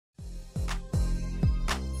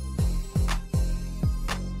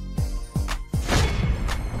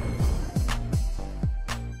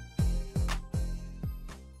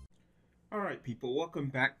Alright people, welcome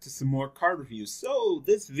back to some more card reviews. So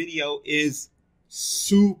this video is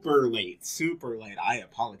super late. I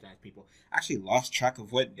apologize people. I actually lost track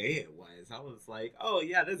of what day it was. I was like, oh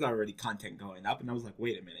yeah, there's already content going up. And I was like,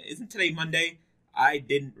 wait a minute, isn't today Monday? I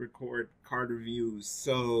didn't record card reviews,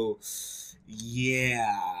 so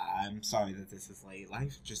yeah, I'm sorry that this is late.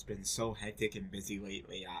 Life's just been so hectic and busy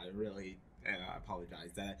lately. I really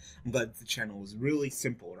apologize. I'm glad the channel is really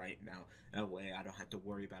simple right now. That way I don't have to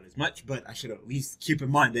worry about as much, but I should at least keep in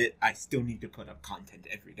mind that I still need to put up content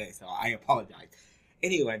every day, so I apologize.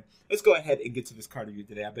 Anyway, let's go ahead and get to this card review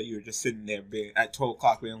today. I bet you were just sitting there at 12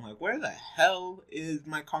 o'clock being like, where the hell is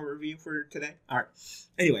my card review for today? Alright,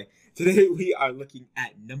 anyway, today we are looking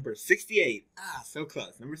at number 68. Ah, so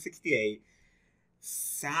close. Number 68,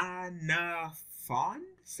 Sanaphond,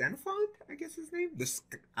 I guess his name? The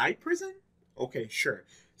Sky Prison? Okay, sure.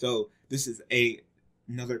 So this is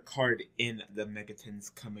another card in the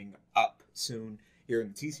Megatons coming up soon here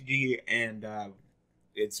in the TCG, and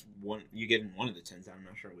it's one you get in one of the 10s. I'm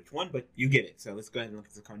not sure which one, but you get it. So let's go ahead and look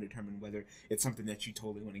at the card and determine whether it's something that you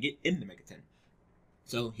totally want to get in the Megaton.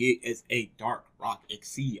 So he is a Dark Rock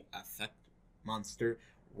Xyz effect monster,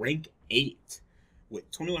 rank 8. With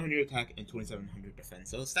 2100 attack and 2700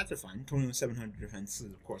 defense. So stats are fine. 2700 defense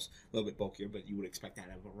is, of course, a little bit bulkier, but you would expect that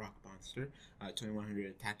out of a rock monster. 2100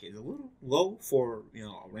 attack is a little low for,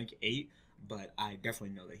 a rank 8, but I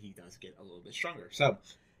definitely know that he does get a little bit stronger. So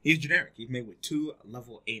he's generic. He's made with 2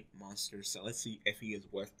 level 8 monsters. So let's see if he is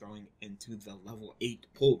worth throwing into the level 8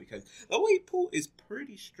 pool, because level 8 pool is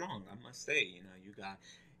pretty strong, I must say. You got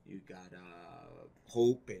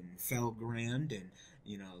Hope and Felgrand, and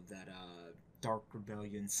that Dark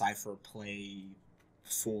Rebellion, Cypher Play,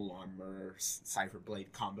 Full Armor, Cypher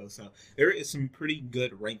Blade combo. So there is some pretty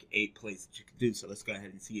good rank 8 plays that you can do. So let's go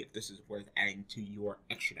ahead and see if this is worth adding to your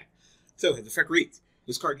extra deck. So his effect reads,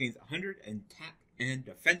 this card gains 100 attack and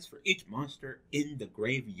defense for each monster in the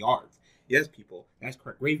graveyard. Yes, people, that's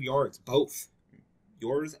correct. Graveyards, both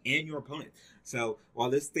yours and your opponent. So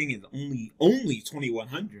while this thing is only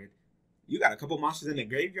 2100, you got a couple monsters in the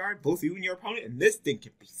graveyard, both you and your opponent, and this thing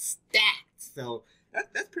can be stacked. So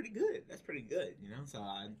that's pretty good. That's pretty good, So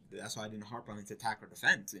that's why I didn't harp on its attack or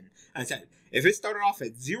defense. And I said, if it started off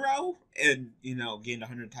at 0 and gained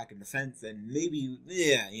 100 attack and defense, then maybe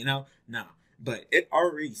no. But it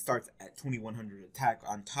already starts at 2100 attack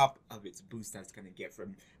on top of its boost that's going to get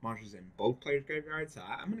from monsters in both players' graveyards. So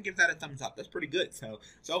I'm going to give that a thumbs up. That's pretty good. So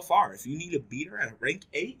far, if you need a beater at a rank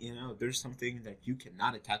 8, there's something that you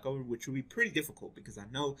cannot attack over, which will be pretty difficult, because I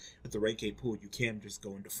know with the rank 8 pool, you can just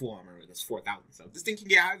go into full armor. That's 4,000. So if this thing can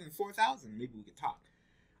get higher than 4,000, maybe we could talk.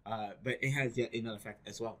 But it has yet another effect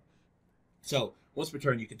as well. So once per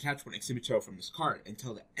turn, you can attach one Xyz Material from this card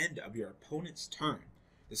until the end of your opponent's turn.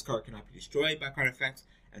 This card cannot be destroyed by card effects,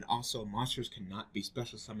 and also monsters cannot be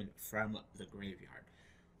special summoned from the graveyard.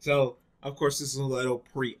 So, of course, this is a little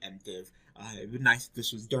preemptive. It would be nice if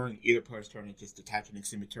this was during either player's turn and just detach an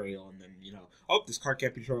Xyz Material, and then, this card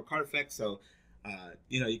can't be destroyed with card effects, so,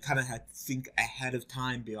 you kind of have to think ahead of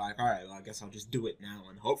time, be like, alright, well, I guess I'll just do it now,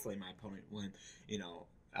 and hopefully my opponent won't,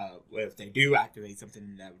 if they do activate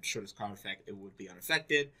something that would show this card effect, it would be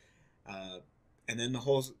unaffected. And then the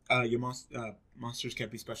whole, your monsters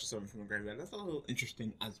can't be special summoned from the graveyard. That's a little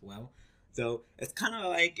interesting as well. So it's kind of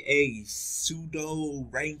like a pseudo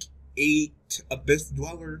rank 8 Abyss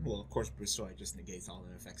Dweller. Well, of course, Destroy just negates all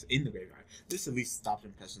the effects in the graveyard. This at least stops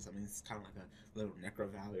impressions. I mean, it's kind of like a little Necro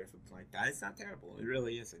Valley or something like that. It's not terrible. It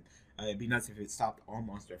really isn't. It'd be nice if it stopped all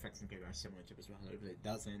monster effects in the graveyard, similar to Abyss Dweller, but it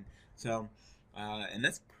doesn't. So, and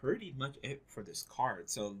that's pretty much it for this card.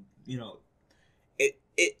 So,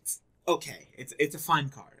 it's okay, it's a fine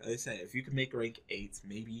card. Like I said, if you can make rank 8s,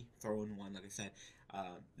 maybe throw in one. Like I said,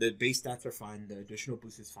 the base stats are fine. The additional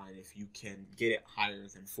boost is fine. If you can get it higher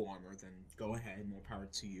than full armor, then go ahead. More power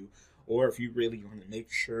to you. Or if you really want to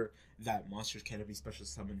make sure that monsters cannot be special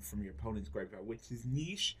summoned from your opponent's graveyard, which is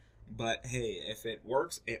niche. But hey, if it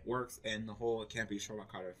works, it works, and the whole it can't be destroyed by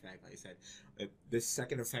card effect. Like I said, if this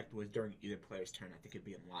second effect was during either player's turn, I think it'd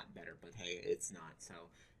be a lot better. But hey, it's not. So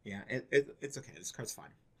yeah, it's okay. This card's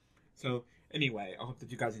fine. So anyway, I hope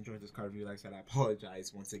that you guys enjoyed this card review. Like I said, I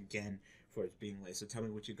apologize once again for it being late. So tell me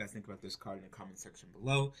what you guys think about this card in the comment section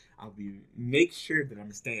below. Make sure that I'm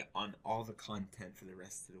gonna stay on all the content for the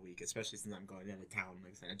rest of the week, especially since I'm going out of town.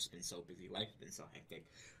 Like I said, I've just been so busy. Life's been so hectic.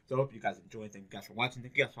 So I hope you guys enjoyed. Thank you guys for watching.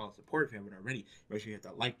 Thank you guys for all the support. If you haven't already, make sure you hit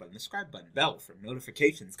that like button, the subscribe button, bell for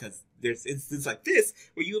notifications, because there's instances like this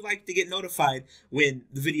where you like to get notified when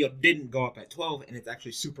the video didn't go up at 12 and it's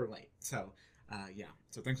actually super late. So Yeah,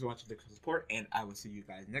 so thanks for watching the support, and I will see you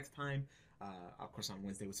guys next time. Of course, on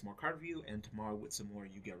Wednesday with some more card review, and tomorrow with some more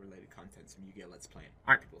Yu-Gi-Oh related content, some Yu-Gi-Oh Let's Play.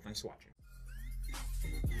 Alright, people, thanks for watching.